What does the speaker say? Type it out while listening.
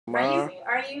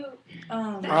Are you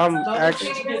I'm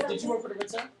actually. Did you work with a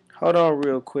guitar? Hold on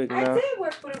real quick now. I did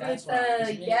work with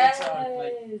yes.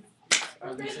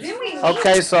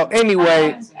 Okay, so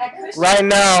anyway, right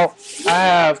now I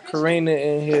have Karina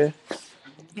in here.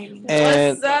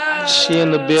 And she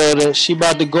in the building. She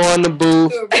about to go in the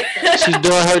booth. She's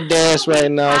doing her dance right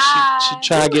now. She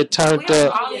trying to get turned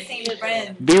up.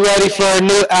 Be ready for a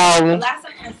new album.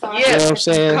 You know what I'm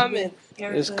saying?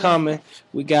 It's coming.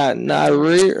 We got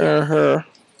Nari and her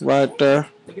right there.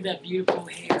 Look at that beautiful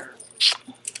hair.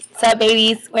 What's up,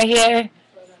 babies? We're here.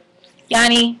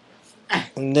 Yonny.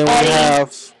 And then we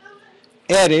have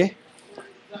Eddie.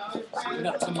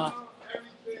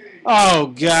 Oh,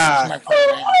 God.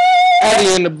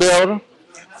 Eddie in the building.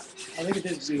 Look at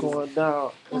this going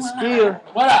down. Skill.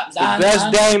 What up, the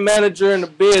best game manager in the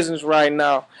business right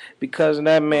now. Because of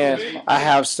that man, I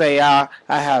have I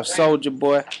have Soldier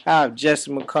Boy, I have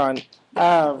Jesse McCartney.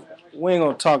 We ain't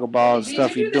gonna talk about all the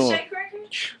stuff he's doing.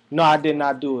 No, I did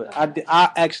not do it.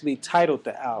 I actually titled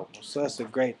the album, so that's a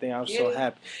great thing. I'm so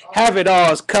happy. Have It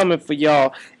All is coming for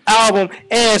y'all. Album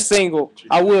and single.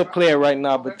 I will play it right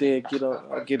now, but then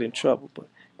I'll get in trouble. But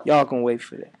y'all can wait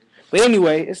for that. But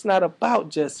anyway, it's not about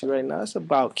Jesse right now. It's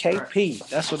about KP.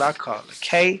 That's what I call it.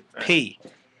 KP.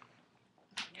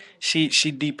 She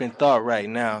deep in thought right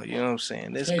now. You know what I'm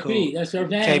saying? That's KP, cool. That's her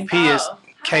name.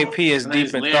 KP is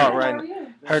deep in thought right now.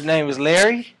 Her name is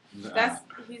Larry? That's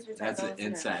an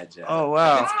inside job. Oh,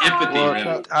 wow. That's empathy,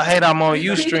 well, I hate I'm on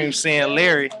Ustream saying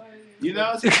Larry. You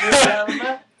know, it's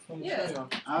yeah.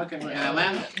 Okay, in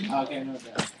Atlanta? Okay, no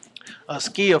doubt. A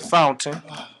skill fountain.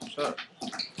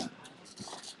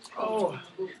 Oh.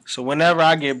 So whenever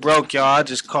I get broke, y'all, I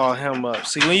just call him up.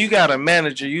 See, when you got a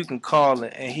manager, you can call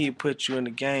it and he put you in the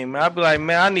game. Man, I be like,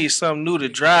 man, I need something new to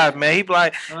drive, man. He be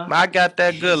like, man, I got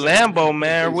that good Lambo,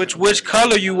 man. Which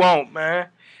color you want, man?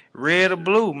 Red or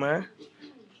blue, man?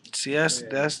 See, that's a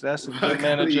good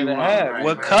manager to have.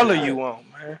 What color you want,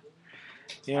 man?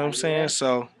 You know what I'm saying?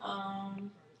 So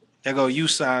there go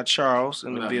Usain Charles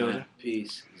in the building.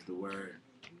 Peace is the word.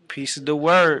 Peace is the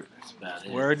word.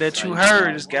 Word that you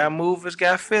heard. It's got move, it's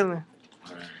got feeling.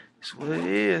 That's what it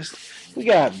is. We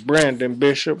got Brandon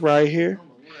Bishop right here.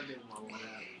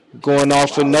 Going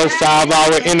off with no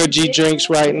 5-hour energy drinks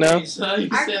right now. You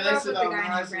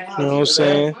know what I'm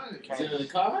saying?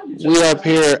 We up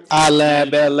here at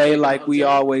iLab LA like we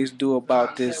always do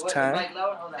about this time.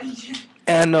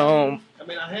 And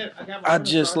I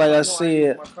just like I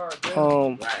said,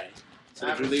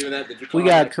 we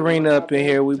got Karina up in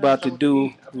here. We about to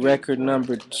do record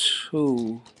number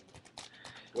 2.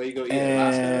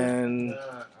 And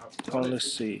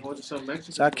let's see. So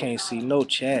I can't see no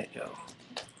chat, yo.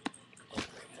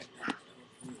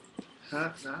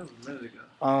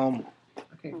 Oh,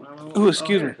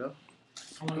 excuse me.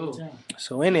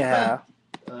 So anyhow.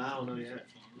 I don't know yet.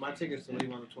 My tickets to leave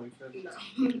on the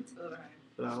 25th.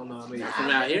 But I don't know. I mean, from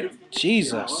out here?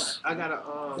 Jesus. I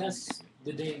got That's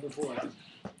the day before.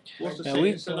 What's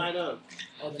the night of?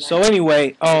 So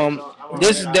anyway,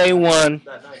 this is day 1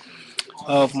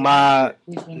 of my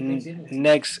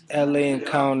next LA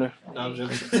encounter,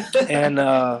 and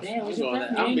I'll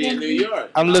be in New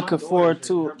York. I'm looking forward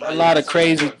to a lot of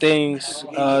crazy things.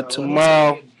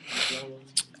 Tomorrow,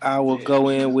 I will go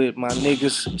in with my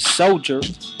niggas Soldier,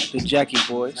 the Jackie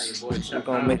Boys. We're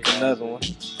gonna make another one,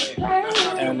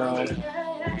 and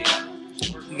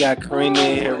we got Karina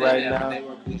in here right now,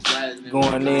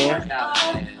 going in.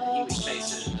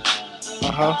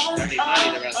 Dirty money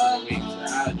the rest of the week, so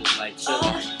I was just like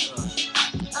chilling.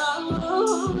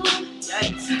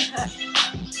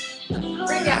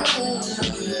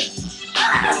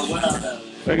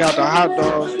 Bring out the hot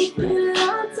dog.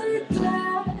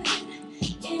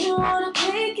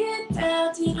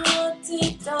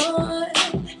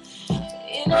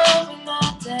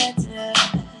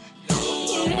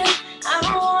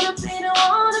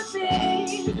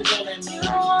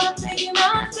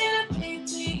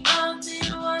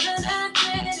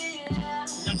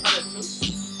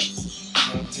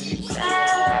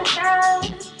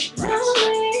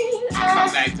 Come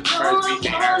back to the first week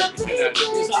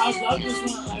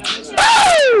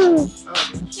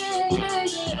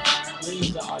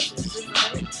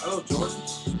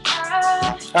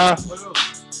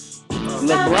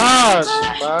LeBron's,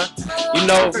 man. You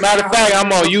know, matter of fact,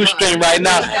 I'm on Ustream right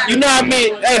now. You know what I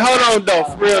mean? Hey, hold on though,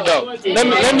 for real though.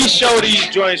 Let me show these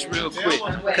joints real quick.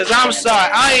 Cause I'm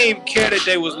sorry, I ain't even care that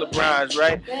they was LeBron's,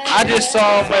 right? I just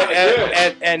saw them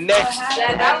at Next,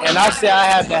 and I said I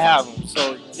had to have them.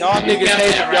 So y'all niggas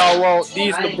hate if y'all want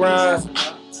these LeBron's,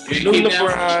 new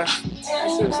LeBron's.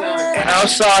 And I'm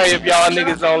sorry if y'all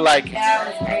niggas don't like it.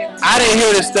 I didn't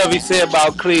hear the stuff he said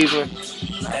about Cleveland,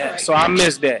 so I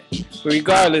missed that. But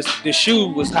regardless, the shoe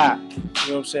was hot. You know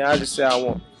what I'm saying? I just said I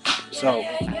want. So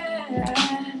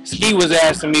Ski was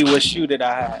asking me what shoe that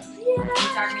I had. You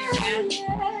talking to your fans?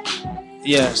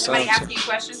 Yeah, so Am I asking you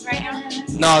questions right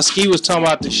now? no, Ski was talking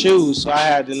about the shoes, so I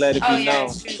had to let it be yeah, known.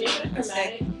 it's true.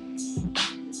 Okay.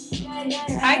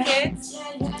 Hi, kids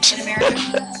in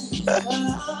America.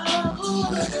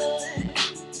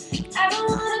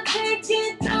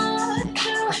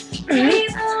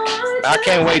 I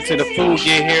can't wait till the food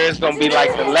get here. It's gonna be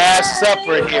like the Last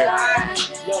Supper here.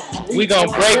 We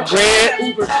gonna break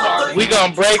bread. We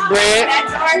gonna break bread,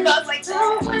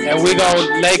 and we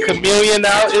gonna lay communion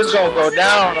out. It's gonna go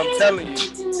down. I'm telling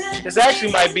you. This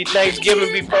actually might be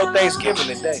Thanksgiving before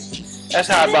Thanksgiving today. That's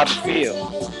how I'm about to feel.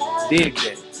 Dig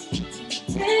that.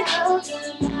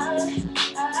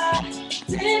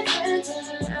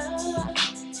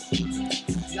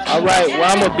 All right, well,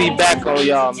 I'm gonna be back on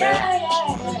y'all, man.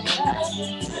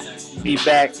 Be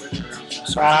back.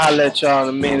 So I'll let y'all in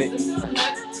a minute.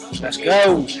 Let's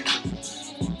go.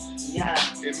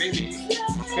 It may be.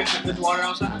 There's water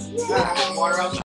outside. Water outside.